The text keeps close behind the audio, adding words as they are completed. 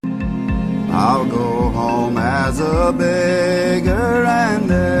I'll go home as a beggar and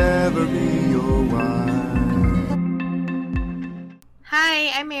never be your wife.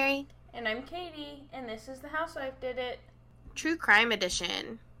 Hi, I'm Mary. And I'm Katie, and this is The Housewife Did It. True Crime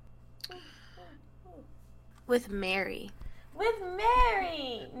Edition. With Mary. With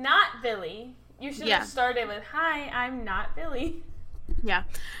Mary! Not Billy. You should have started with, hi, I'm not Billy. Yeah.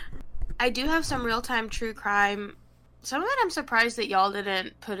 I do have some real-time true crime. Some of it I'm surprised that y'all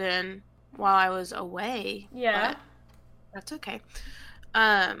didn't put in while I was away. Yeah. But that's okay.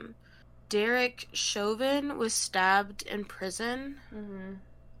 Derek Chauvin was stabbed in prison.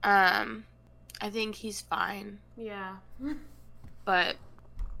 Mm-hmm. I think he's fine. Yeah. But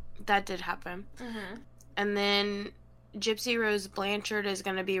that did happen. Mm-hmm. And then Gypsy Rose Blanchard is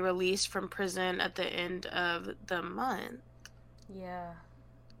going to be released from prison at the end of the month. Yeah.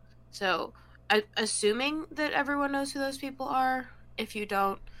 So, assuming that everyone knows who those people are, if you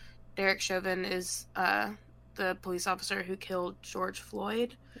don't, Derek Chauvin is the police officer who killed George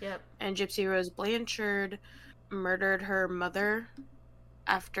Floyd. Yep. And Gypsy Rose Blanchard murdered her mother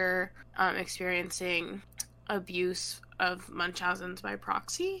after experiencing abuse of Munchausen's by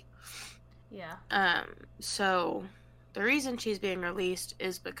proxy. Yeah. So the reason she's being released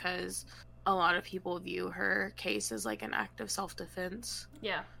is because a lot of people view her case as like an act of self-defense.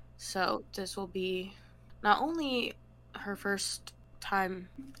 Yeah. So this will be not only her first time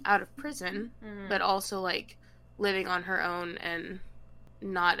out of prison, but also like living on her own and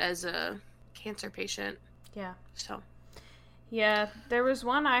not as a cancer patient. Yeah. So. Yeah, there was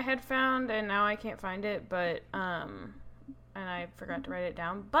one I had found and now I can't find it, but and I forgot to write it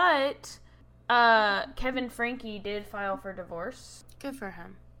down. But Kevin Frankie did file for divorce. Good for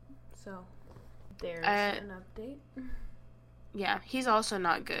him. So there's an update. Yeah, he's also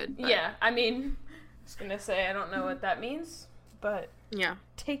not good. But... Yeah, I mean, I was gonna say I don't know what that means, but yeah,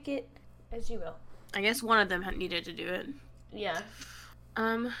 take it as you will. I guess one of them needed to do it. Yeah.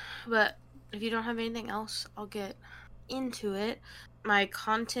 But if you don't have anything else, I'll get into it. My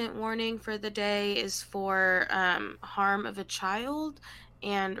content warning for the day is for harm of a child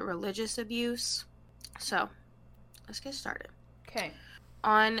and religious abuse. So, let's get started. Okay.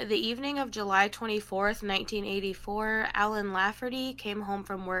 On the evening of July 24th, 1984, Alan Lafferty came home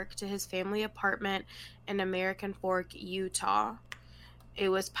from work to his family apartment in American Fork, Utah. It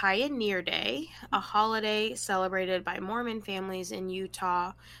was Pioneer Day, a holiday celebrated by Mormon families in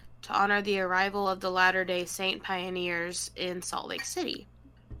Utah to honor the arrival of the Latter-day Saint pioneers in Salt Lake City.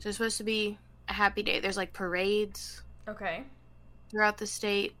 So it's supposed to be a happy day. There's like parades. Okay. Throughout the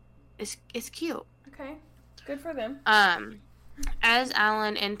state. It's cute. Okay. Good for them. As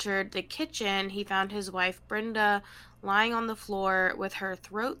Alan entered the kitchen, he found his wife Brenda lying on the floor with her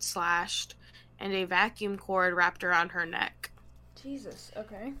throat slashed and a vacuum cord wrapped around her neck. Jesus,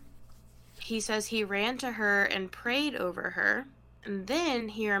 okay. He says he ran to her and prayed over her, and then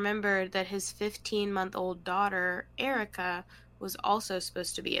he remembered that his 15-month-old daughter, Erica, was also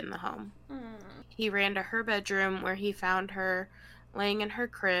supposed to be in the home. He ran to her bedroom where he found her laying in her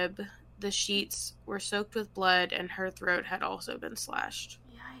crib. The sheets were soaked with blood and her throat had also been slashed.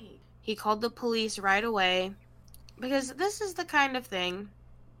 Yikes. He called the police right away because this is the kind of thing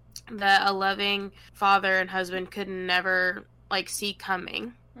that a loving father and husband could never, see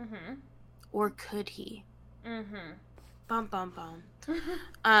coming. Mm-hmm. Or could he? Mm-hmm. Bum, bum,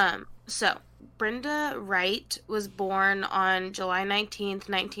 bum. So, Brenda Wright was born on July 19th,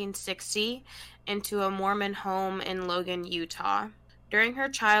 1960, into a Mormon home in Logan, Utah. During her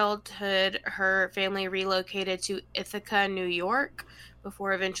childhood, her family relocated to Ithaca, New York,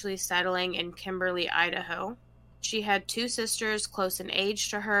 before eventually settling in Kimberly, Idaho. She had two sisters close in age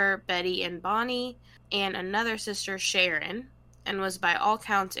to her, Betty and Bonnie, and another sister, Sharon, and was by all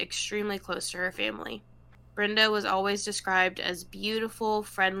counts extremely close to her family. Brenda was always described as beautiful,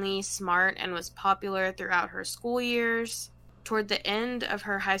 friendly, smart, and was popular throughout her school years. Toward the end of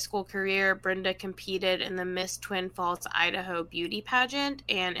her high school career, Brenda competed in the Miss Twin Falls, Idaho beauty pageant,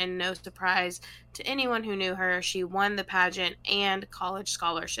 and in no surprise to anyone who knew her, she won the pageant and college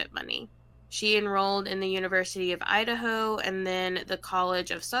scholarship money. She enrolled in the University of Idaho and then the College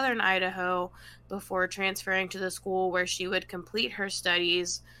of Southern Idaho before transferring to the school where she would complete her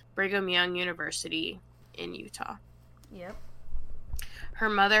studies, Brigham Young University in Utah. Yep. Her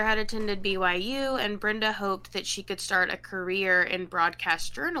mother had attended BYU, and Brenda hoped that she could start a career in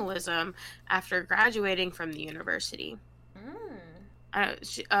broadcast journalism after graduating from the university. What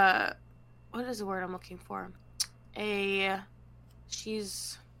is the word I'm looking for?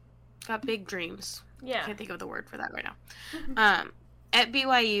 She's got big dreams. Yeah. I can't think of the word for that right now. At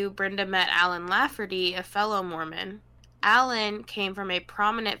BYU, Brenda met Alan Lafferty, a fellow Mormon. Allen came from a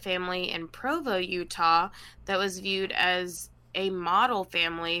prominent family in Provo, Utah, that was viewed as a model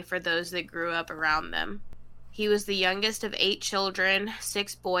family for those that grew up around them. He was the youngest of 8 children,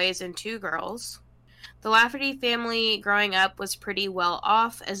 6 boys and 2 girls. The Lafferty family growing up was pretty well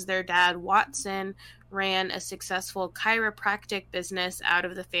off, as their dad, Watson, ran a successful chiropractic business out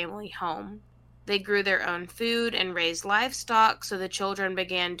of the family home. They grew their own food and raised livestock, so the children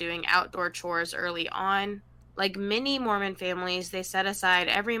began doing outdoor chores early on. Like many Mormon families, they set aside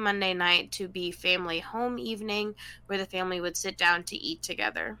every Monday night to be family home evening, where the family would sit down to eat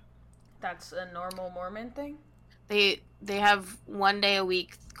together. That's a normal Mormon thing? They have one day a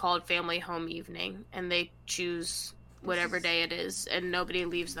week called family home evening, and they choose whatever day it is, and nobody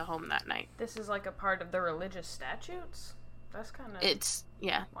leaves the home that night. This is like a part of the religious statutes? That's kind of... It's,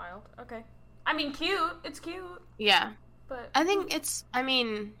 yeah. Wild. Okay. I mean, cute. It's cute. Yeah. But... I think it's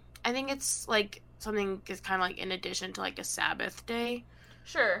like something is kind of like in addition to like a Sabbath day.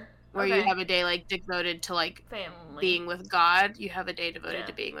 Sure. Where you have a day like devoted to like family. Being with God. You have a day devoted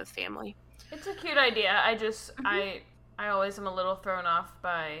to being with family. It's a cute idea. I just, I always am a little thrown off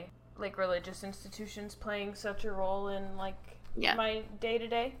by like religious institutions playing such a role in like my day to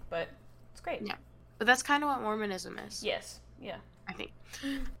day, but it's great. Yeah. But that's kind of what Mormonism is. Yes. Yeah. I think.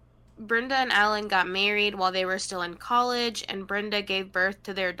 Brenda and Alan got married while they were still in college, and Brenda gave birth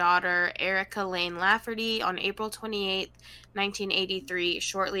to their daughter, Erica Lane Lafferty, on April 28, 1983,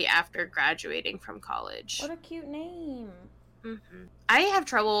 shortly after graduating from college. What a cute name. Mm-hmm. I have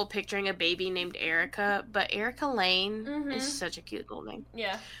trouble picturing a baby named Erica, but Erica Lane is such a cute little name.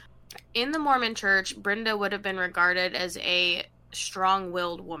 Yeah. In the Mormon church, Brenda would have been regarded as a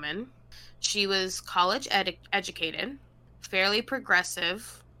strong-willed woman. She was college educated, fairly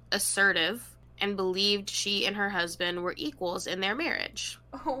progressive, assertive, and believed she and her husband were equals in their marriage.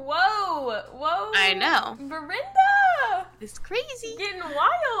 Whoa! I know. Brenda! It's crazy. Getting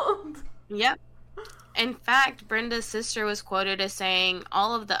wild. Yep. In fact, Brenda's sister was quoted as saying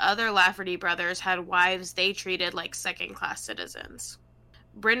all of the other Lafferty brothers had wives they treated like second-class citizens.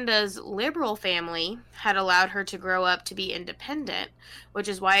 Brenda's liberal family had allowed her to grow up to be independent, which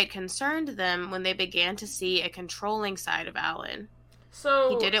is why it concerned them when they began to see a controlling side of Alan. So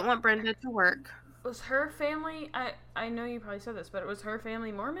he didn't want Brenda to work. Was her family, I know you probably said this, but was her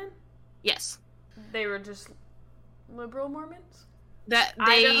family Mormon? Yes. They were just liberal Mormons?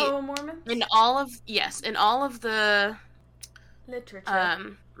 Idaho Mormons? In all of the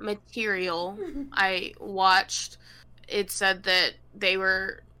literature material I watched, it said that they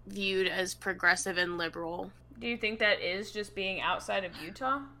were viewed as progressive and liberal. Do you think that is just being outside of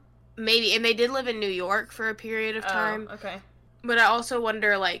Utah? Maybe, and they did live in New York for a period of time. Oh, okay. But I also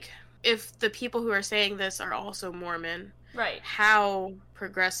wonder, like, if the people who are saying this are also Mormon, right? How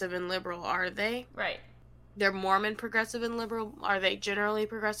progressive and liberal are they? Right. They're Mormon progressive and liberal? Are they generally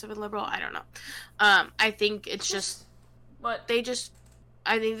progressive and liberal? I don't know. I think it's just what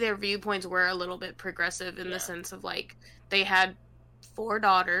I think their viewpoints were a little bit progressive in the sense of, like, they had 4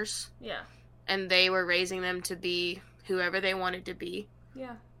 daughters. Yeah. And they were raising them to be whoever they wanted to be.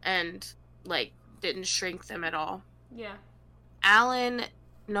 Yeah. And, like, didn't shrink them at all. Yeah. Alan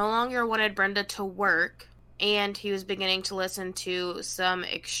no longer wanted Brenda to work, and he was beginning to listen to some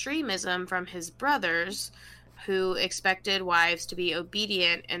extremism from his brothers, who expected wives to be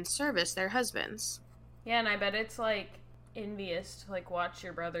obedient and service their husbands. Yeah, and I bet it's, like, envious to, like, watch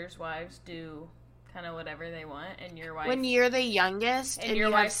your brother's wives do kind of whatever they want, and your wife... When you're the youngest, and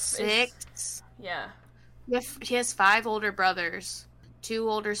you have 6... Yeah. He has 5 older brothers, 2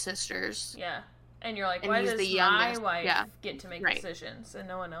 older sisters. Yeah. And you're like, why does my wife get to make decisions and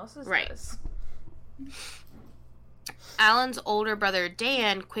no one else's does? Alan's older brother,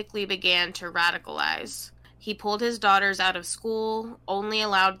 Dan, quickly began to radicalize. He pulled his daughters out of school, only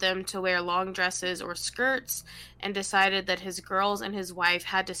allowed them to wear long dresses or skirts, and decided that his girls and his wife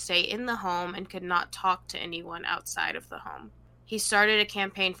had to stay in the home and could not talk to anyone outside of the home. He started a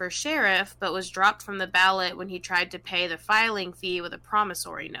campaign for sheriff, but was dropped from the ballot when he tried to pay the filing fee with a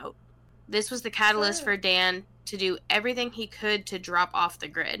promissory note. This was the catalyst for Dan to do everything he could to drop off the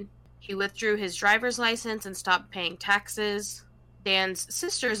grid. He withdrew his driver's license and stopped paying taxes. Dan's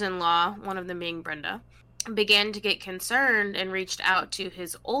sisters-in-law, one of them being Brenda, began to get concerned and reached out to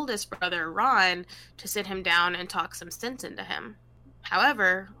his oldest brother, Ron, to sit him down and talk some sense into him.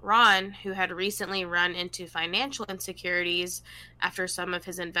 However, Ron, who had recently run into financial insecurities after some of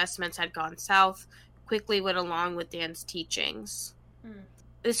his investments had gone south, quickly went along with Dan's teachings.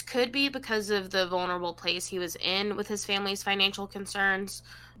 This could be because of the vulnerable place he was in with his family's financial concerns,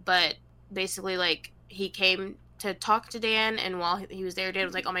 but basically, like, he came to talk to Dan, and while he was there, Dan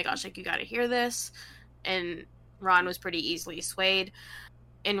was like, oh my gosh, like, you gotta hear this, and Ron was pretty easily swayed,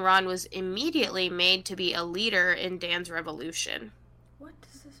 and Ron was immediately made to be a leader in Dan's revolution. What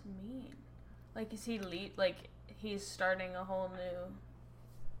does this mean? Like, is he he's starting a whole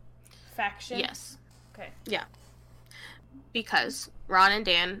new faction? Yes. Okay. Yeah. Because Ron and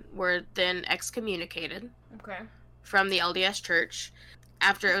Dan were then excommunicated Okay. from the LDS Church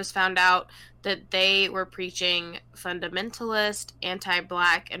after it was found out that they were preaching fundamentalist,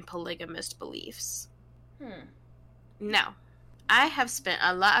 anti-black, and polygamist beliefs. Now, I have spent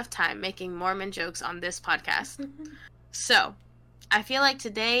a lot of time making Mormon jokes on this podcast. So, I feel like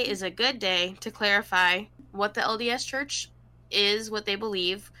today is a good day to clarify what the LDS Church is, what they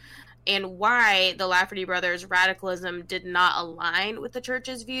believe, and why the Lafferty brothers' radicalism did not align with the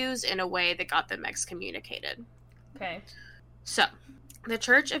church's views in a way that got them excommunicated. Okay. So, the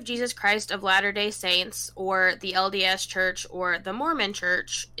Church of Jesus Christ of Latter-day Saints, or the LDS Church, or the Mormon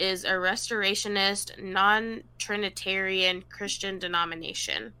Church, is a restorationist, non-Trinitarian Christian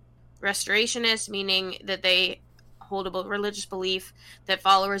denomination. Restorationist meaning that they hold a religious belief that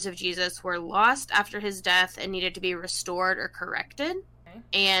followers of Jesus were lost after his death and needed to be restored or corrected. Okay.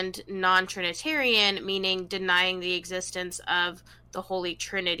 And non-Trinitarian meaning denying the existence of the Holy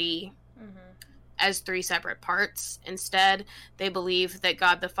Trinity as three separate parts. Instead, they believe that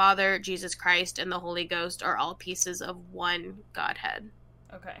God the Father, Jesus Christ, and the Holy Ghost are all pieces of one Godhead.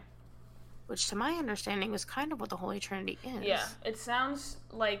 Okay. Which, to my understanding, is kind of what the Holy Trinity is. Yeah, it sounds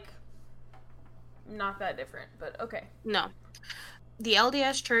like not that different, but okay. No. The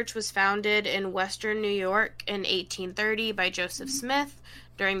LDS Church was founded in Western New York in 1830 by Joseph Smith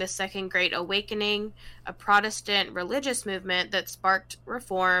during the Second Great Awakening, a Protestant religious movement that sparked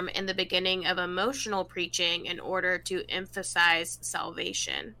reform in the beginning of emotional preaching in order to emphasize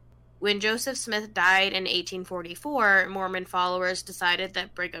salvation. When Joseph Smith died in 1844, Mormon followers decided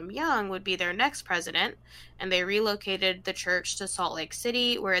that Brigham Young would be their next president, and they relocated the church to Salt Lake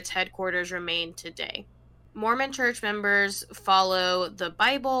City, where its headquarters remain today. Mormon church members follow the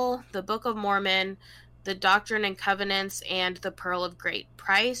Bible, the Book of Mormon, the Doctrine and Covenants, and the Pearl of Great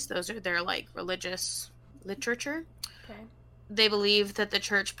Price. Those are their, religious literature. Okay. They believe that the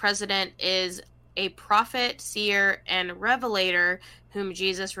church president is a prophet, seer, and revelator whom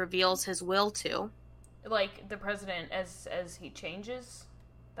Jesus reveals his will to. Like, the president as he changes?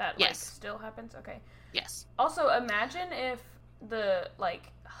 That, yes. Still happens? Okay. Yes. Also, imagine if the,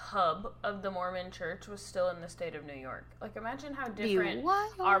 hub of the Mormon church was still in the state of New York. Like, imagine how different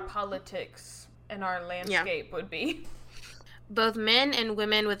our politics and our landscape would be. Both men and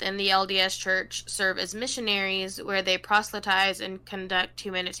women within the LDS Church serve as missionaries, where they proselytize and conduct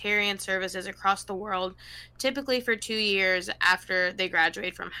humanitarian services across the world, typically for 2 years after they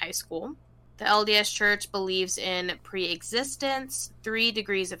graduate from high school. The LDS Church believes in pre-existence, 3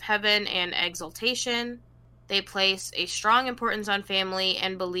 degrees of heaven, and exaltation. They place a strong importance on family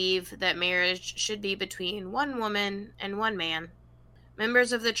and believe that marriage should be between one woman and one man.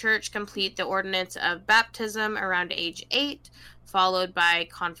 Members of the church complete the ordinance of baptism around age 8, followed by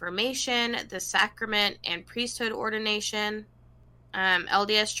confirmation, the sacrament, and priesthood ordination.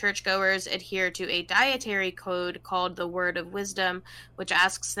 LDS churchgoers adhere to a dietary code called the Word of Wisdom, which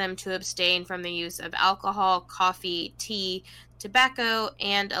asks them to abstain from the use of alcohol, coffee, tea, tobacco,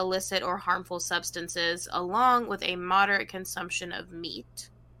 and illicit or harmful substances, along with a moderate consumption of meat.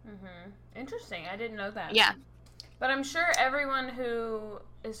 Interesting. I didn't know that. Yeah. But I'm sure everyone who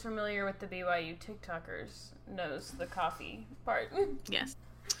is familiar with the BYU TikTokers knows the coffee part. Yes.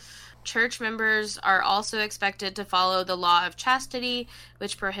 Church members are also expected to follow the law of chastity,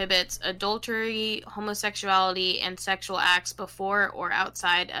 which prohibits adultery, homosexuality, and sexual acts before or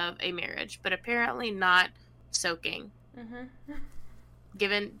outside of a marriage, but apparently not soaking.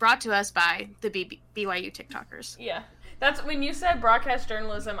 Brought to us by the BYU TikTokers. Yeah. That's when you said broadcast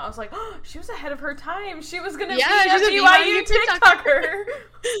journalism, I was like, oh, she was ahead of her time. She was going to be a BYU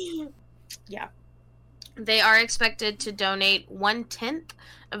TikToker. Yeah. They are expected to donate 1/10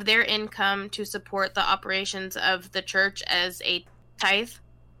 of their income to support the operations of the church as a tithe.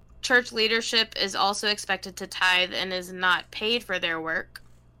 Church leadership is also expected to tithe and is not paid for their work.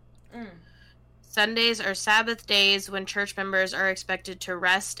 Sundays are Sabbath days when church members are expected to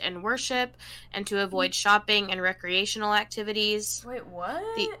rest and worship and to avoid shopping and recreational activities. Wait, what?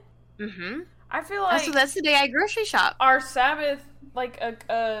 I feel like... So that's the day I grocery shop. Our Sabbath,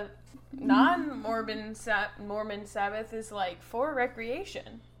 a non-Mormon Mormon Sabbath is, for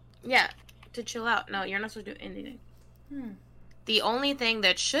recreation. Yeah, to chill out. No, you're not supposed to do anything. The only thing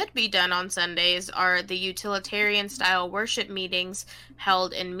that should be done on Sundays are the utilitarian-style worship meetings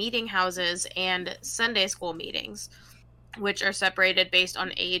held in meeting houses and Sunday school meetings. which are separated based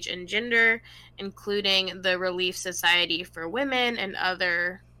on age and gender, including the Relief Society for Women and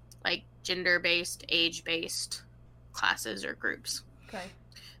other, like, gender-based, age-based classes or groups. Okay.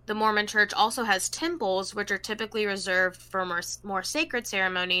 The Mormon Church also has temples, which are typically reserved for more sacred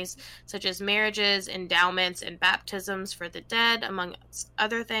ceremonies, such as marriages, endowments, and baptisms for the dead, among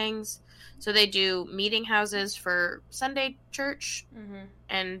other things. So they do meeting houses for Sunday church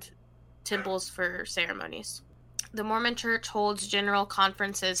and temples for ceremonies. The Mormon Church holds general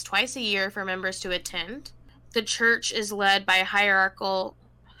conferences twice a year for members to attend. The church is led by hierarchical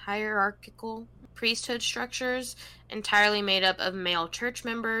priesthood structures entirely made up of male church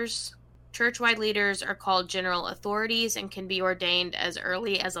members. Church-wide leaders are called general authorities and can be ordained as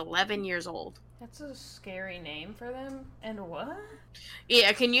early as 11 years old. That's a scary name for them. And what?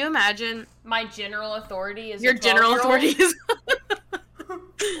 Yeah, can you imagine? My general authority is your general authorities.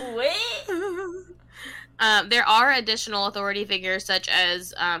 Wait. There are additional authority figures such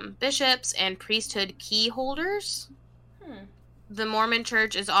as bishops and priesthood key holders. The Mormon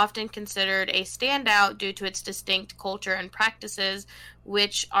Church is often considered a standout due to its distinct culture and practices,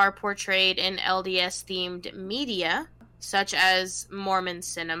 which are portrayed in LDS-themed media, such as Mormon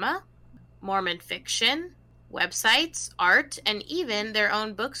cinema, Mormon fiction, websites, art, and even their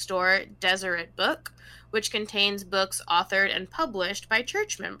own bookstore, Deseret Book, which contains books authored and published by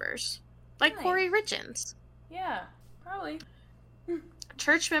church members, like Nice. Corey Richins. Yeah, probably.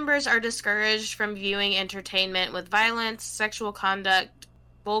 Church members are discouraged from viewing entertainment with violence, sexual conduct,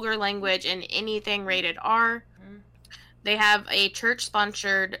 vulgar language, and anything rated R. They have a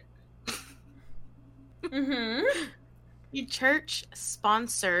church-sponsored a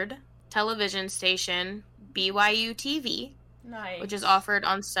church-sponsored television station, BYU TV, Nice. which is offered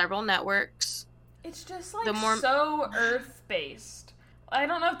on several networks. It's just like The so Earth-based. I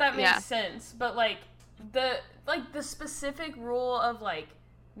don't know if that makes Yeah. sense, but like the specific rule of like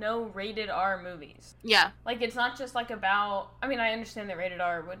no rated R movies. Yeah, Like it's not just like about. I mean, I understand that rated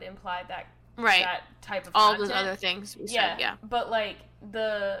R would imply that right. that type of All content. those other things we Yeah, said, yeah. but like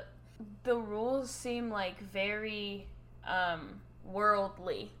the rules seem like very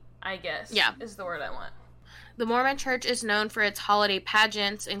worldly, I guess. Yeah. Is the word I want. The Mormon Church is known for its holiday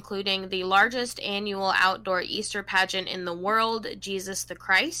pageants, including the largest annual outdoor Easter pageant in the world, Jesus the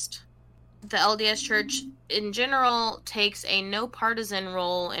Christ. The LDS Church, in general, takes a no-partisan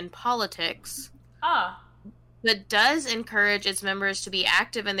role in politics, but does encourage its members to be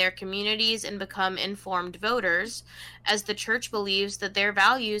active in their communities and become informed voters, as the church believes that their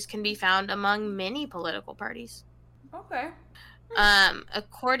values can be found among many political parties. Okay.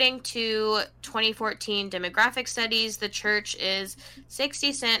 According to 2014 demographic studies, the church is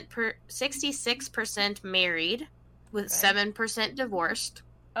 66% married, with 7% divorced.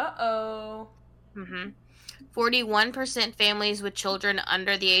 41% families with children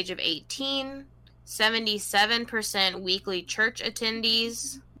under the age of 18, 77% weekly church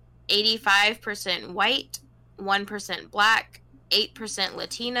attendees, 85% white, 1% black, 8%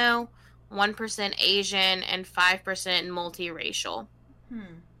 Latino, 1% Asian, and 5% multiracial.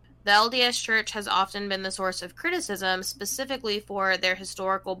 The LDS Church has often been the source of criticism, specifically for their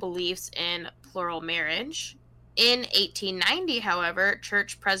historical beliefs in plural marriage. In 1890, however,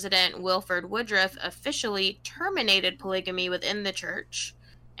 Church President Wilford Woodruff officially terminated polygamy within the church.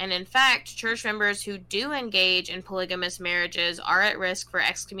 And in fact, church members who do engage in polygamous marriages are at risk for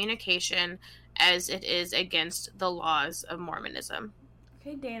excommunication, as it is against the laws of Mormonism.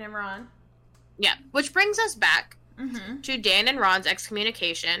 Okay, Dan and Ron. Yeah, which brings us back to Dan and Ron's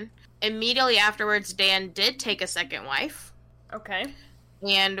excommunication. Immediately afterwards, Dan did take a second wife. Okay.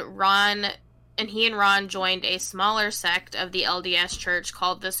 And he and Ron joined a smaller sect of the LDS Church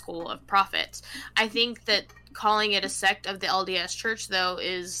called the School of Prophets. I think that calling it a sect of the LDS Church, though,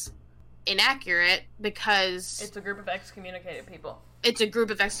 is inaccurate because It's a group of excommunicated people. it's a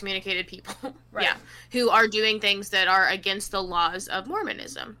group of excommunicated people, Right. yeah, who are doing things that are against the laws of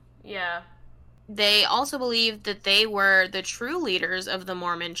Mormonism. Yeah. They also believed that they were the true leaders of the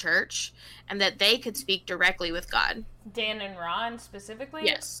Mormon Church and that they could speak directly with God. Dan and Ron specifically?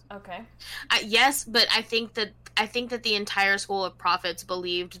 Yes. Okay. Yes, but I think that the entire School of Prophets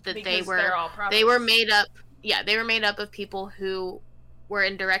believed that Because they're all prophets. they were made up. Yeah, they were made up of people who were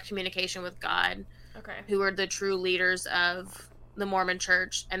in direct communication with God, Okay. who were the true leaders of the Mormon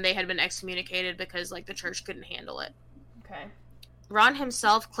Church, and they had been excommunicated because, like, the church couldn't handle it. Okay. Ron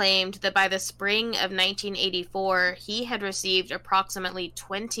himself claimed that by the spring of 1984, he had received approximately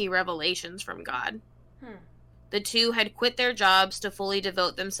 20 revelations from God. The two had quit their jobs to fully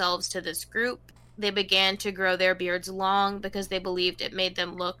devote themselves to this group. They began to grow their beards long because they believed it made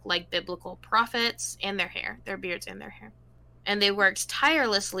them look like biblical prophets, and their beards and their hair. and they worked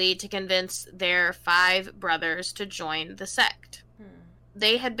tirelessly to convince their 5 brothers to join the sect.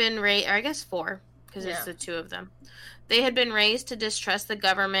 They had been raised, or I guess 4, because it's the 2 of them. They had been raised to distrust the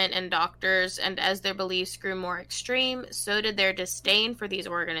government and doctors, and as their beliefs grew more extreme, so did their disdain for these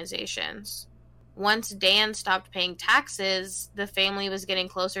organizations. Once Dan stopped paying taxes, the family was getting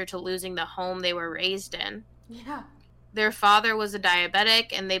closer to losing the home they were raised in. Yeah. Their father was a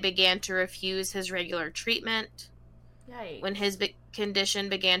diabetic, and they began to refuse his regular treatment. Yikes. When his condition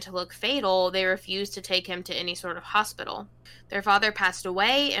began to look fatal, they refused to take him to any sort of hospital. Their father passed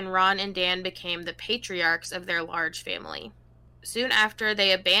away, and Ron and Dan became the patriarchs of their large family. Soon after,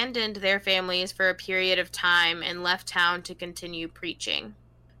 they abandoned their families for a period of time and left town to continue preaching.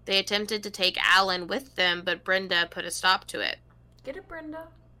 They attempted to take Alan with them, but Brenda put a stop to it. Get it, Brenda?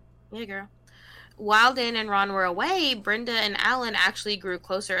 Yeah, girl. While Dan and Ron were away, Brenda and Alan actually grew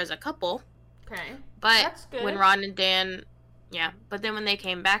closer as a couple. Okay. But That's good. when Ron and Dan... Yeah, but then when they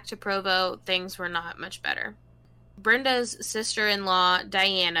came back to Provo, things were not much better. Brenda's sister-in-law,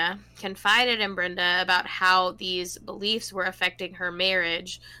 Diana, confided in Brenda about how these beliefs were affecting her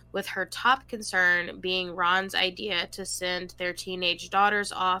marriage, with her top concern being Ron's idea to send their teenage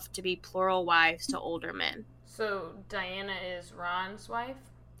daughters off to be plural wives to older men. So Diana is Ron's wife?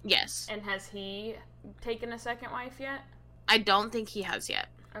 Yes. And has he taken a second wife yet? I don't think he has yet.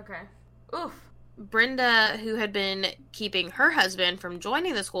 Okay. Oof. Brenda, who had been keeping her husband from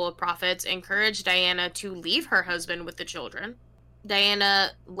joining the School of Prophets, encouraged Diana to leave her husband with the children.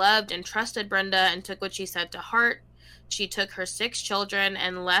 Diana loved and trusted Brenda and took what she said to heart. She took her 6 children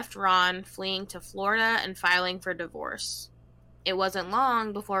and left Ron, fleeing to Florida and filing for divorce. It wasn't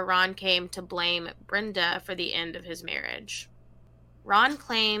long before Ron came to blame Brenda for the end of his marriage. Ron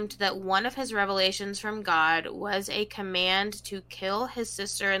claimed that one of his revelations from God was a command to kill his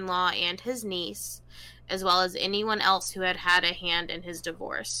sister-in-law and his niece, as well as anyone else who had had a hand in his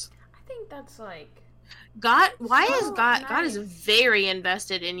divorce. I think that's like... God, why so is God... nice. God is very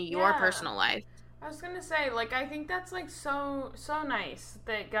invested in your personal life. I was gonna say, like, I think that's, like, so nice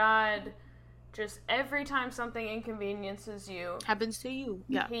that God just, every time something inconveniences you... Happens to you,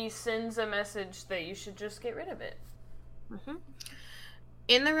 yeah. He sends a message that you should just get rid of it. Mm-hmm.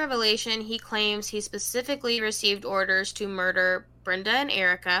 In the revelation, he claims he specifically received orders to murder Brenda and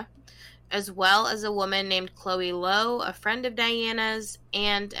Erica, as well as a woman named Chloe Lowe, a friend of Diana's,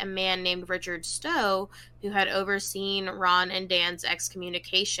 and a man named Richard Stowe, who had overseen Ron and Dan's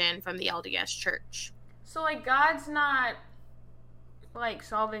excommunication from the LDS Church. So, like, God's not, like,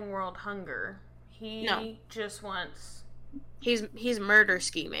 solving world hunger. He just wants... He's murder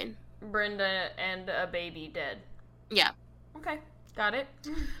scheming. Brenda and a baby dead. Yeah. Okay. Got it.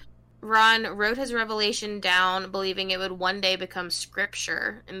 Ron wrote his revelation down, believing it would one day become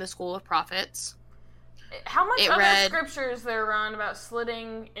scripture in the School of Prophets. How much other scripture is there, Ron, about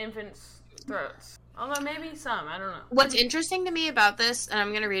slitting infants' throats? Although maybe some, I don't know. What's interesting to me about this, and I'm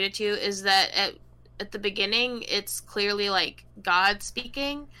going to read it to you, is that at the beginning, it's clearly like God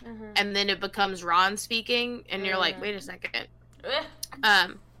speaking, and then it becomes Ron speaking, and you're like, wait a second.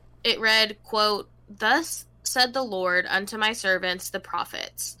 It read, quote, "Thus said the Lord unto my servants the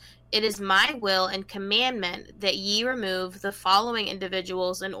prophets, it is my will and commandment that ye remove the following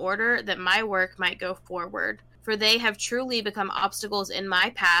individuals in order that my work might go forward. For they have truly become obstacles in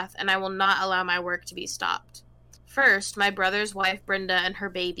my path, and I will not allow my work to be stopped. First, my brother's wife Brenda and her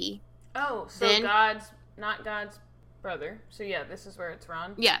baby." Oh, so then, not God's brother. So yeah, this is where it's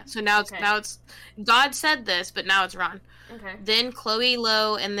Ron. Yeah, so now it's God said this, but now it's Ron. Okay. Then Chloe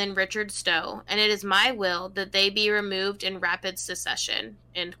Lowe and then Richard Stowe, and it is my will that they be removed in rapid succession.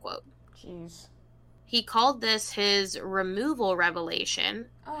 End quote. Jeez. He called this his removal revelation,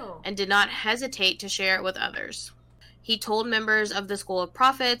 and did not hesitate to share it with others. He told members of the School of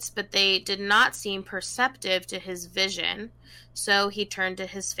Prophets, but they did not seem perceptive to his vision, so he turned to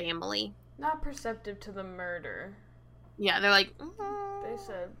his family. Not perceptive to the murder. Yeah, they're like... They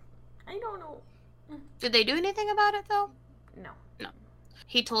said, I don't know. Did they do anything about it, though? No.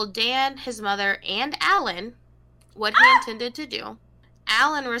 He told Dan, his mother, and Alan what he intended to do.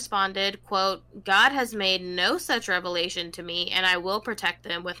 Alan responded, quote, "God has made no such revelation to me, and I will protect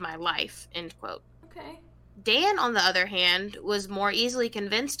them with my life," end quote. Okay. Dan, on the other hand, was more easily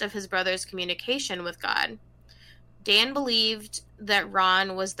convinced of his brother's communication with God. Dan believed that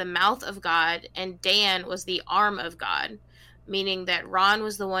Ron was the mouth of God and Dan was the arm of God, meaning that Ron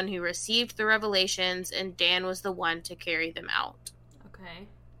was the one who received the revelations and Dan was the one to carry them out. Okay.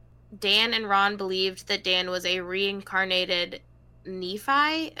 Dan and Ron believed that Dan was a reincarnated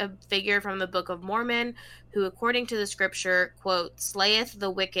Nephi, a figure from the Book of Mormon, who, according to the scripture, quote, "slayeth the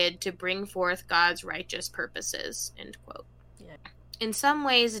wicked to bring forth God's righteous purposes," end quote. In some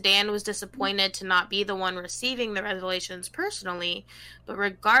ways, Dan was disappointed to not be the one receiving the revelations personally, but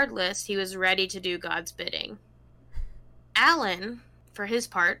regardless, he was ready to do God's bidding. Alan, for his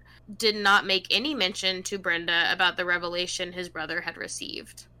part, did not make any mention to Brenda about the revelation his brother had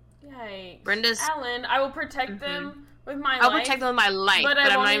received. Yikes. Alan, I will protect them with my life. I'll protect them with my life, but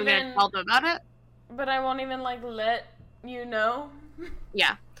I'm not even going to tell them about it. But I won't even, let you know.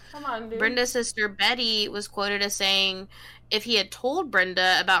 Yeah. Come on, dude. Brenda's sister Betty was quoted as saying, if he had told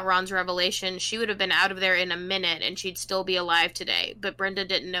Brenda about Ron's revelation, she would have been out of there in a minute and she'd still be alive today. But Brenda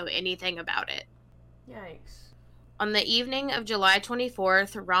didn't know anything about it. Yikes. On the evening of July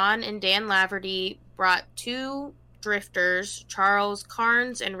 24th, Ron and Dan Lafferty brought two drifters, Charles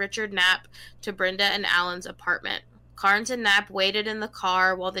Carnes and Richard Knapp, to Brenda and Alan's apartment. Carnes and Knapp waited in the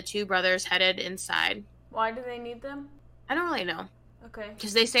car while the two brothers headed inside. Why do they need them? I don't really know. Okay.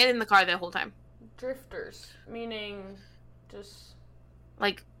 Because they stayed in the car the whole time. Drifters, meaning just...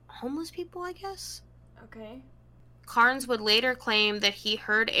 like homeless people, I guess? Okay. Carnes would later claim that he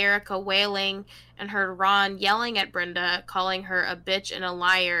heard Erica wailing and heard Ron yelling at Brenda, calling her a bitch and a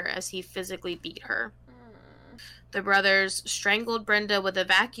liar as he physically beat her. The brothers strangled Brenda with a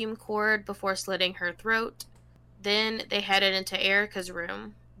vacuum cord before slitting her throat. Then they headed into Erica's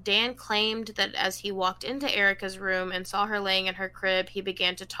room. Dan claimed that as he walked into Erica's room and saw her laying in her crib, he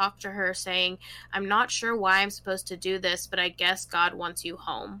began to talk to her, saying, "I'm not sure why I'm supposed to do this, but I guess God wants you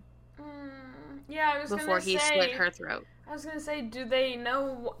home." Yeah, I was before he slit her throat. I was gonna say, do they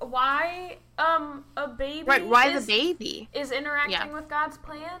know why a baby? Right, why the baby is interacting with God's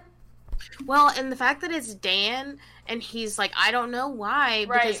plan? Well, and the fact that it's Dan and he's like, I don't know why,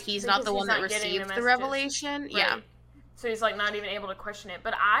 because he's not the one that received the revelation. Right. Yeah. So he's not even able to question it.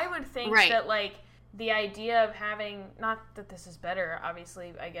 But I would think that the idea of having, not that this is better,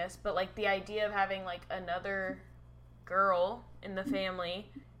 obviously, I guess, but the idea of having another girl in the family,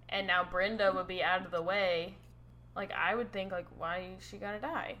 and now Brenda would be out of the way. I would think why she gotta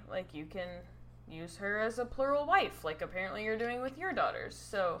die? You can use her as a plural wife, apparently you're doing with your daughters.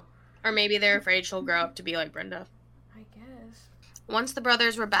 So. Or maybe they're afraid she'll grow up to be like Brenda. I guess. Once the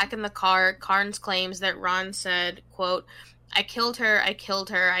brothers were back in the car, Carnes claims that Ron said, quote, I killed her, I killed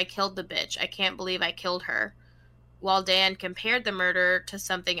her, I killed the bitch. I can't believe I killed her. While Dan compared the murder to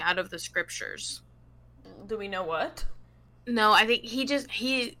something out of the scriptures. Do we know what? No, I think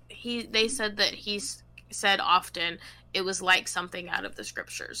they said that he said often it was like something out of the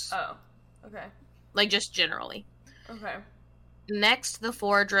scriptures. Oh, okay. Just generally. Okay. Next, the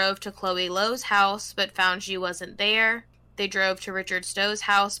four drove to Chloe Lowe's house, but found she wasn't there. They drove to Richard Stowe's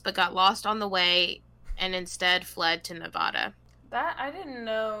house, but got lost on the way, and instead fled to Nevada. That, I didn't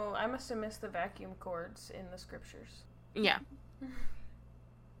know. I must have missed the vacuum cords in the scriptures. Yeah.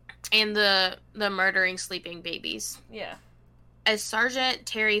 And the murdering sleeping babies. Yeah. As Sergeant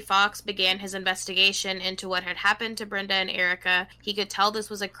Terry Fox began his investigation into what had happened to Brenda and Erica, he could tell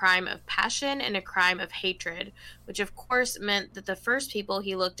this was a crime of passion and a crime of hatred, which of course meant that the first people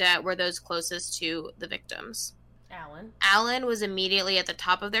he looked at were those closest to the victims. Alan was immediately at the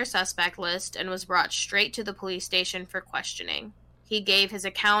top of their suspect list and was brought straight to the police station for questioning. He gave his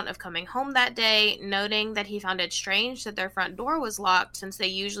account of coming home that day, noting that he found it strange that their front door was locked since they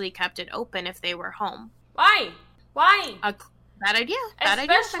usually kept it open if they were home. Why? Bad idea.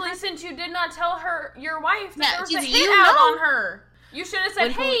 Especially since you did not tell your wife that there was a hit out on her. You should have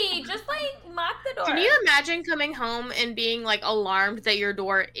said, hey, just lock the door. Can you imagine coming home and being alarmed that your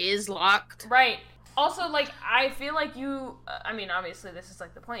door is locked? Right. Also, I feel like you, obviously this is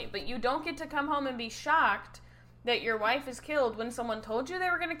the point, but you don't get to come home and be shocked that your wife is killed when someone told you they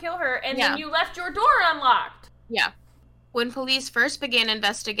were going to kill her, and then you left your door unlocked. Yeah. When police first began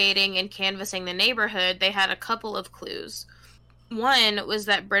investigating and canvassing the neighborhood, they had a couple of clues. One was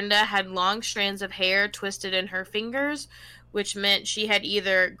that Brenda had long strands of hair twisted in her fingers, which meant she had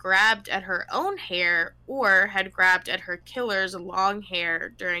either grabbed at her own hair or had grabbed at her killer's long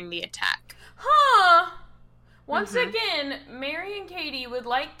hair during the attack. Huh! Once again, Mary and Katie would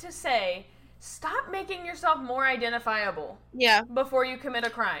like to say, stop making yourself more identifiable. Yeah. Before you commit a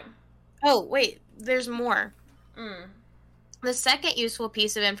crime. Oh, wait, there's more. The second useful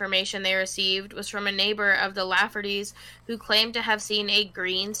piece of information they received was from a neighbor of the Laffertys who claimed to have seen a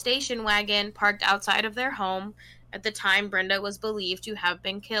green station wagon parked outside of their home at the time Brenda was believed to have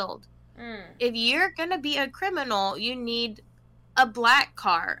been killed. If you're gonna be a criminal, you need a black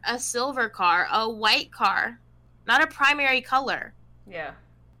car, a silver car, a white car, not a primary color. Yeah.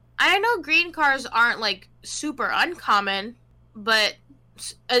 I know green cars aren't super uncommon, but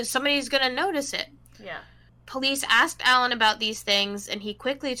somebody's gonna notice it. Yeah. Police asked Allen about these things, and he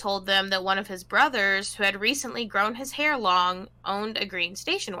quickly told them that one of his brothers, who had recently grown his hair long, owned a green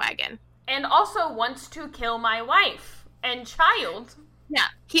station wagon. And also wants to kill my wife and child. Yeah.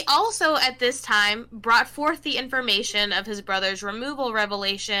 He also, at this time, brought forth the information of his brother's removal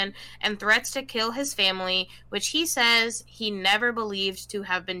revelation and threats to kill his family, which he says he never believed to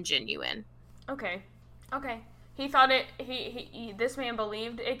have been genuine. Okay. He thought this man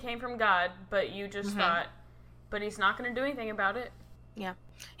believed it came from God, but you just thought, but he's not going to do anything about it. Yeah.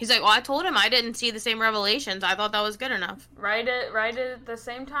 He's like, well, I told him I didn't see the same revelations. I thought that was good enough. Right at the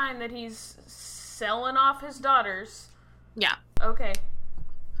same time that he's selling off his daughters. Yeah. Okay.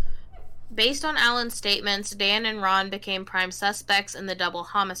 Based on Allen's statements, Dan and Ron became prime suspects in the double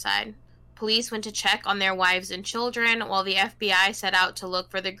homicide. Police went to check on their wives and children, while the FBI set out to look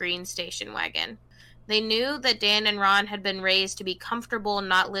for the green station wagon. They knew that Dan and Ron had been raised to be comfortable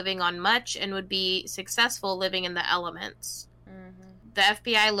not living on much and would be successful living in the elements. The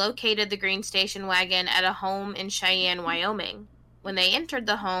FBI located the green station wagon at a home in Cheyenne, Wyoming. When they entered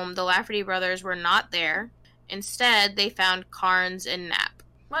the home, the Lafferty brothers were not there. Instead, they found Carnes and Knapp.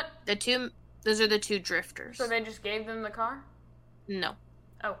 What? Those are the two drifters. So they just gave them the car? No.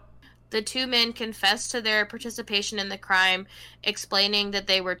 Oh. The two men confessed to their participation in the crime, explaining that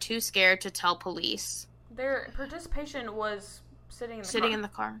they were too scared to tell police. Their participation was sitting in the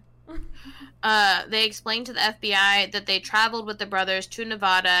car. They explained to the FBI that they traveled with the brothers to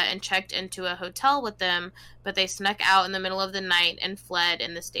Nevada and checked into a hotel with them, but they snuck out in the middle of the night and fled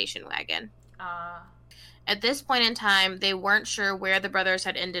in the station wagon. At this point in time, they weren't sure where the brothers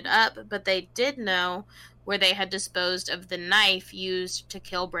had ended up, but they did know where they had disposed of the knife used to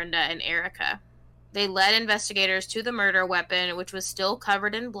kill Brenda and Erica. They led investigators to the murder weapon, which was still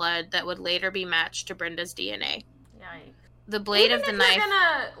covered in blood that would later be matched to Brenda's DNA. Yikes. The blade of the knife... Even if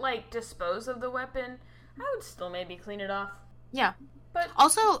you're gonna, dispose of the weapon, I would still maybe clean it off. Yeah. But...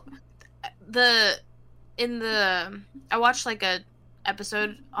 Also, I watched, a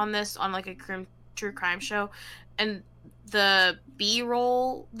episode on this on, a true crime show, and the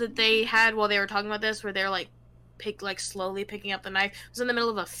B-roll that they had while they were talking about this, where they're slowly picking up the knife, was in the middle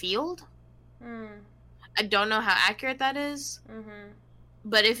of a field. I don't know how accurate that is,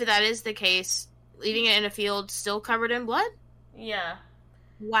 but if that is the case, leaving it in a field still covered in blood? Yeah.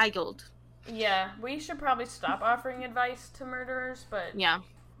 Wild. Yeah, we should probably stop offering advice to murderers, but yeah,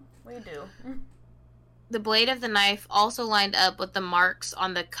 we do. The blade of the knife also lined up with the marks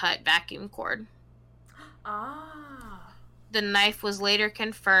on the cut vacuum cord. The knife was later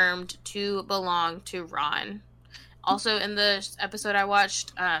confirmed to belong to Ron. Also, in the episode I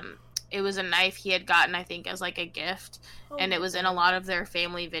watched, it was a knife he had gotten, I think, as a gift, and it was in a lot of their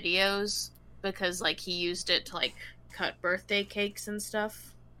family videos because he used it to cut birthday cakes and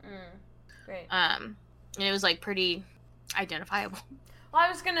stuff. Great. And it was pretty identifiable. Well, I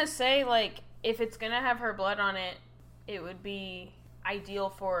was gonna say if it's gonna have her blood on it, it would be ideal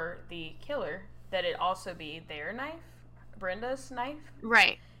for the killer that it also be their knife, Brenda's knife.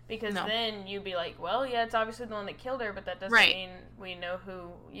 Right. Because then you'd be like, well, yeah, it's obviously the one that killed her, but that doesn't mean we know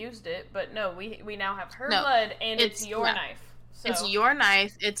who used it. But no, we now have her blood, and it's your knife. So. It's your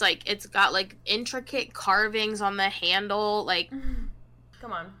knife. It's it's got intricate carvings on the handle.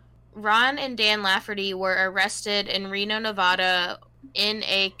 Come on. Ron and Dan Lafferty were arrested in Reno, Nevada, in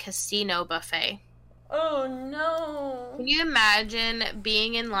a casino buffet. Oh no! Can you imagine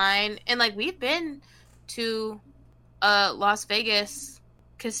being in line? And we've been to a Las Vegas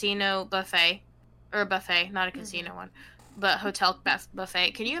casino buffet, or buffet, not a casino one, but hotel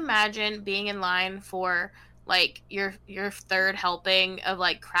buffet. Can you imagine being in line for your third helping of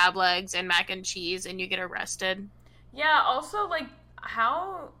crab legs and mac and cheese, and you get arrested? Yeah. Also,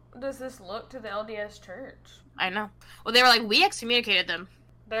 how does this look to the LDS Church? I know. Well, they were we excommunicated them.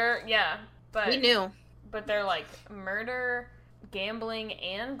 But we knew. But they're murder, gambling,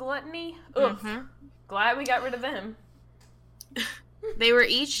 and gluttony. Oof. Glad we got rid of them. They were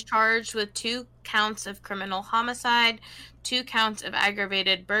each charged with 2 counts of criminal homicide, 2 counts of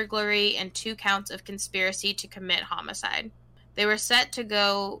aggravated burglary, and 2 counts of conspiracy to commit homicide. They were set to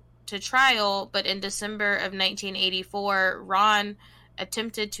go to trial, but in December of 1984, Ron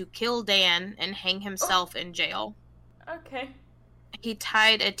attempted to kill Dan and hang himself in jail. Okay. He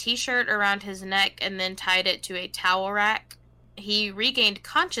tied a t-shirt around his neck and then tied it to a towel rack. He regained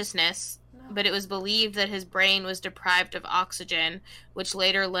consciousness, but it was believed that his brain was deprived of oxygen, which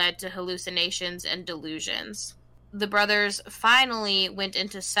later led to hallucinations and delusions. The brothers finally went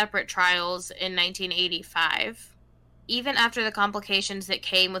into separate trials in 1985. Even after the complications that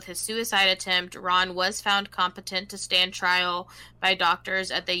came with his suicide attempt, Ron was found competent to stand trial by doctors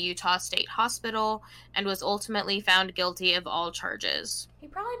at the Utah State Hospital and was ultimately found guilty of all charges. He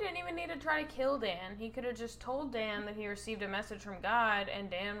probably didn't even need to try to kill Dan. He could have just told Dan that he received a message from God, and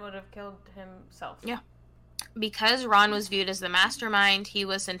Dan would have killed himself. Yeah. Because Ron was viewed as the mastermind, he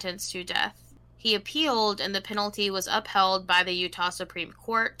was sentenced to death. He appealed, and the penalty was upheld by the Utah Supreme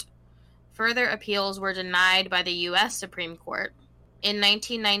Court. Further appeals were denied by the U.S. Supreme Court. In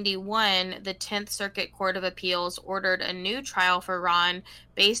 1991, the 10th Circuit Court of Appeals ordered a new trial for Ron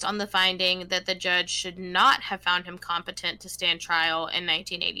based on the finding that the judge should not have found him competent to stand trial in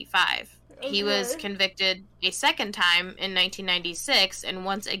 1985. Okay. He was convicted a second time in 1996 and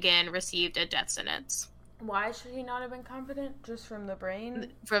once again received a death sentence. Why should he not have been competent? Just from the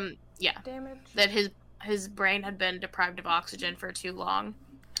brain damage? That his brain had been deprived of oxygen for too long,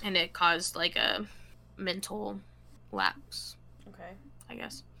 and it caused, like, a mental lapse. Okay. I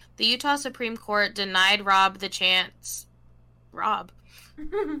guess. The Utah Supreme Court denied Rob the chance... Rob?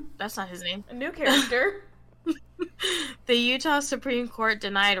 That's not his name. A new character. The Utah Supreme Court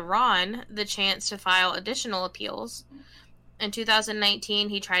denied Ron the chance to file additional appeals. In 2019,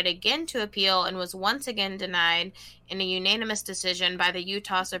 he tried again to appeal and was once again denied in a unanimous decision by the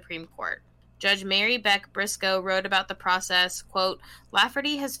Utah Supreme Court. Judge Mary Beck Briscoe wrote about the process, quote,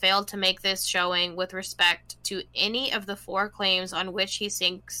 "Lafferty has failed to make this showing with respect to any of the 4 claims on which he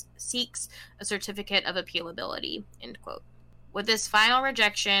seeks a certificate of appealability," end quote. With this final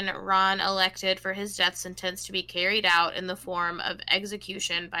rejection, Ron elected for his death sentence to be carried out in the form of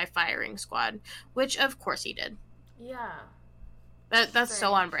execution by firing squad, which of course he did. Yeah. That's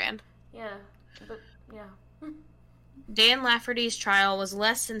so on brand. Yeah, but yeah. Dan Lafferty's trial was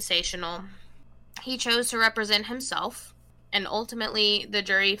less sensational. He chose to represent himself, and ultimately the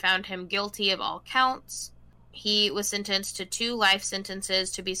jury found him guilty of all counts. He was sentenced to 2 life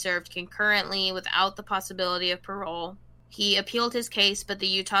sentences to be served concurrently without the possibility of parole. He appealed his case, but the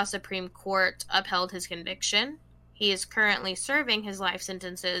Utah Supreme Court upheld his conviction. He is currently serving his life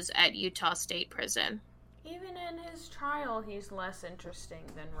sentences at Utah State Prison. Even in his trial, he's less interesting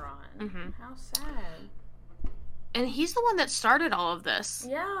than Ron. Mm-hmm. How sad. And he's the one that started all of this.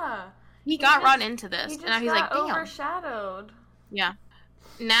 Yeah. He got Ron into this. And now he's like, damn. Overshadowed. Yeah.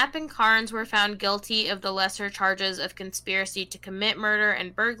 Knapp and Carnes were found guilty of the lesser charges of conspiracy to commit murder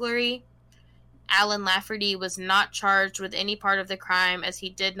and burglary. Alan Lafferty was not charged with any part of the crime as he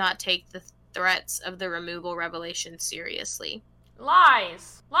did not take the threats of the removal revelation seriously.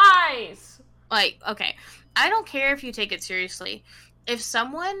 Lies! Lies! Like, okay, I don't care if you take it seriously. If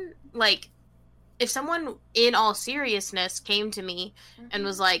someone in all seriousness came to me and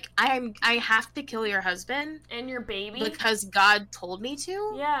was like, I have to kill your husband and your baby because God told me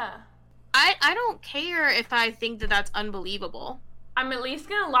to. Yeah. I don't care if I think that that's unbelievable. I'm at least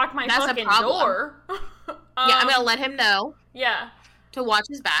gonna lock my that's fucking door. Yeah, I'm gonna let him know. Yeah. To watch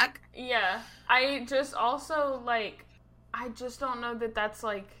his back. Yeah. I just also, like, I just don't know that that's,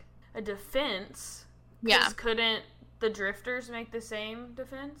 like, a defense. Yeah. Couldn't the drifters make the same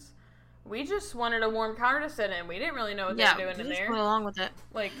defense? We just wanted a warm counter to sit in. We didn't really know what they were doing in there. Yeah, just went along with it.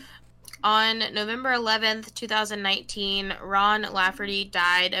 Like, on November 11th, 2019, Ron Lafferty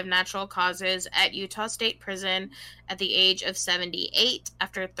died of natural causes at Utah State Prison at the age of 78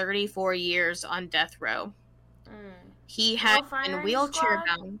 after 34 years on death row. He had been wheelchair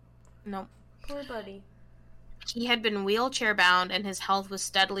bound. Nope. Poor buddy. He had been wheelchair bound and his health was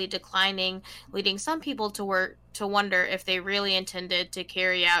steadily declining, leading some people to wonder if they really intended to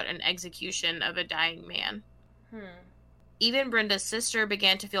carry out an execution of a dying man. Even Brenda's sister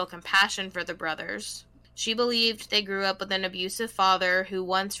began to feel compassion for the brothers. She believed they grew up with an abusive father who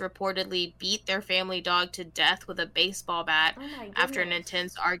once reportedly beat their family dog to death with a baseball bat after an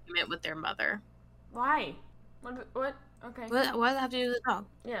intense argument with their mother. Why? What? Okay. What does that have to do with the dog?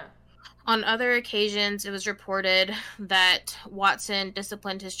 Yeah. On other occasions, it was reported that Watson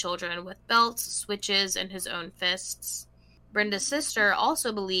disciplined his children with belts, switches, and his own fists. Brenda's sister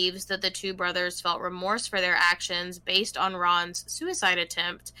also believes that the 2 brothers felt remorse for their actions based on Ron's suicide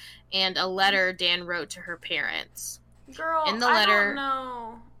attempt and a letter Dan wrote to her parents. Girl, in the letter, I don't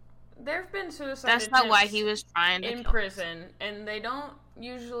know. There have been suicide attempts. That's not why he was trying to in prison, and they don't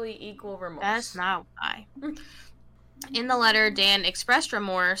usually equal remorse. That's not why. In the letter, Dan expressed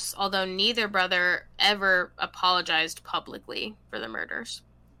remorse, although neither brother ever apologized publicly for the murders.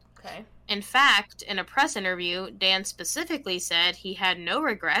 Okay. In fact, in a press interview, Dan specifically said he had no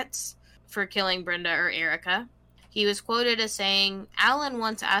regrets for killing Brenda or Erica. He was quoted as saying, "Alan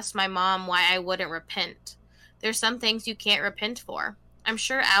once asked my mom why I wouldn't repent. There's some things you can't repent for. I'm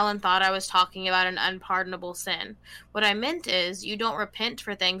sure Alan thought I was talking about an unpardonable sin. What I meant is, you don't repent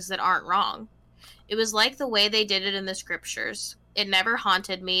for things that aren't wrong. It was like the way they did it in the scriptures. It never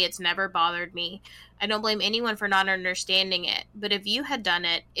haunted me. It's never bothered me. I don't blame anyone for not understanding it. But if you had done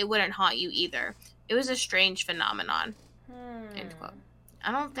it, it wouldn't haunt you either. It was a strange phenomenon. End quote.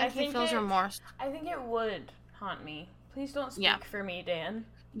 I don't think he feels remorse. I think it would haunt me. Please don't speak for me, Dan.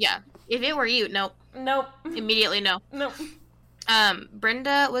 Yeah. If it were you, nope. Nope. Immediately no. Nope.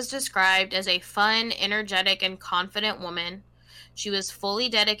 Brenda was described as a fun, energetic, and confident woman. She was fully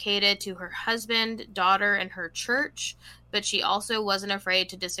dedicated to her husband, daughter, and her church, but she also wasn't afraid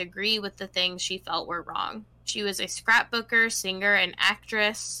to disagree with the things she felt were wrong. She was a scrapbooker, singer, and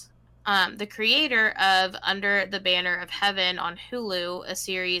actress. The creator of Under the Banner of Heaven on Hulu, a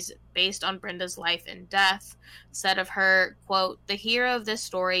series based on Brenda's life and death, said of her, quote, "The hero of this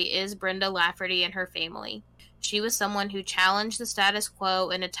story is Brenda Lafferty and her family. She was someone who challenged the status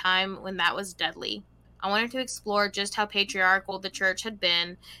quo in a time when that was deadly. I wanted to explore just how patriarchal the church had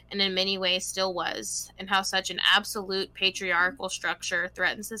been, and in many ways still was, and how such an absolute patriarchal structure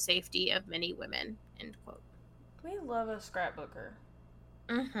threatens the safety of many women." End quote. We love a scrapbooker.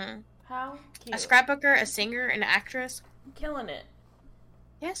 Mm-hmm. How cute. A scrapbooker, a singer, an actress. Killing it.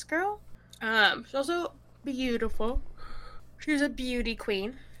 Yes, girl. She's also beautiful. She's a beauty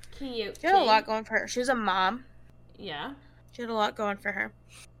queen. Cute. She had a lot going for her. She was a mom. Yeah. She had a lot going for her.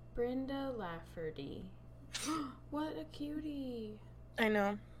 Brenda Lafferty. What a cutie. I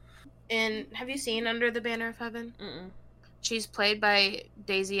know. And have you seen Under the Banner of Heaven? Mm-mm. She's played by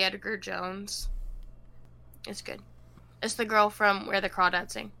Daisy Edgar Jones. It's good. It's the girl from Where the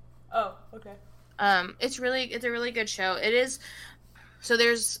Crawdads Sing. Oh, okay. It's a really good show. It is. So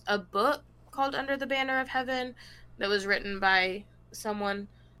there's a book called Under the Banner of Heaven that was written by someone,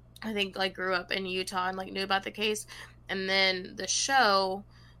 I think, like, grew up in Utah and, like, knew about the case. And then the show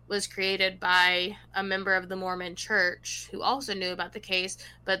was created by a member of the Mormon Church who also knew about the case,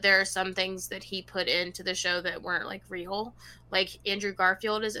 but there are some things that he put into the show that weren't, like, real. Like, Andrew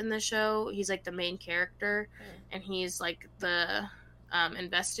Garfield is in the show. He's, like, the main character, and he's, like, the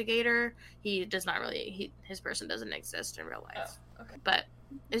investigator. He does not really, his person doesn't exist in real life. Oh, okay. But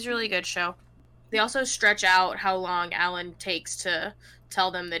it's a really good show. They also stretch out how long Alan takes to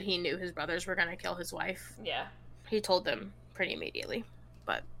tell them that he knew his brothers were going to kill his wife. Yeah. He told them pretty immediately.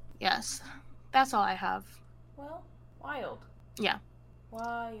 But, yes. That's all I have. Well, wild. Yeah.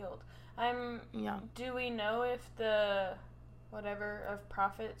 Wild. Yeah. Do we know if the, whatever, of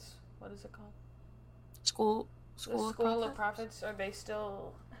prophets, what is it called? School of Prophets, are they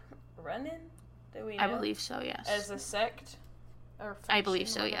still running? Do we know? I believe so, yes. As a sect? Or I believe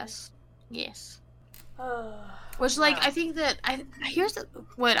so, yes. Yes. Which, wow. like, I think that, here's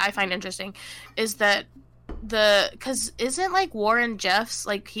what I find interesting, is that because isn't, like, Warren Jeffs,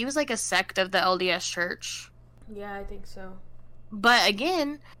 like, he was, like, a sect of the LDS Church. Yeah, I think so. But,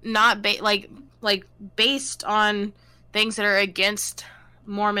 again, not, based on things that are against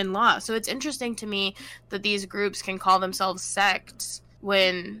Mormon law. So it's interesting to me that these groups can call themselves sects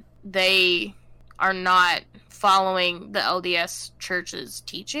when they are not following the LDS Church's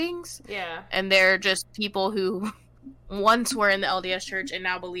teachings. Yeah. And they're just people who once were in the LDS Church and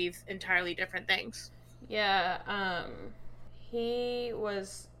now believe entirely different things. Yeah, he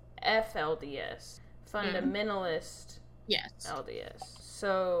was FLDS, fundamentalist LDS.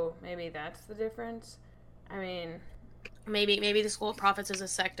 So maybe that's the difference. I mean, maybe the School of Prophets is a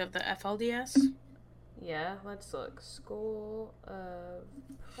sect of the FLDS. Yeah, let's look. School of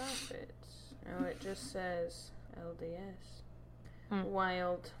Prophets. Oh, it just says LDS.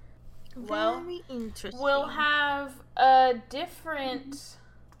 Wild. Well, very interesting. We'll have a different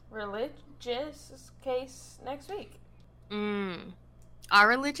religious case next week. Our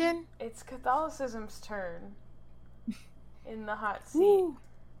religion? It's Catholicism's turn in the hot seat. Woo!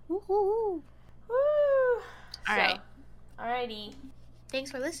 Woo! Woo! All right. Alrighty. Thanks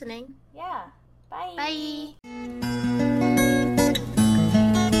for listening. Yeah. Bye. Bye.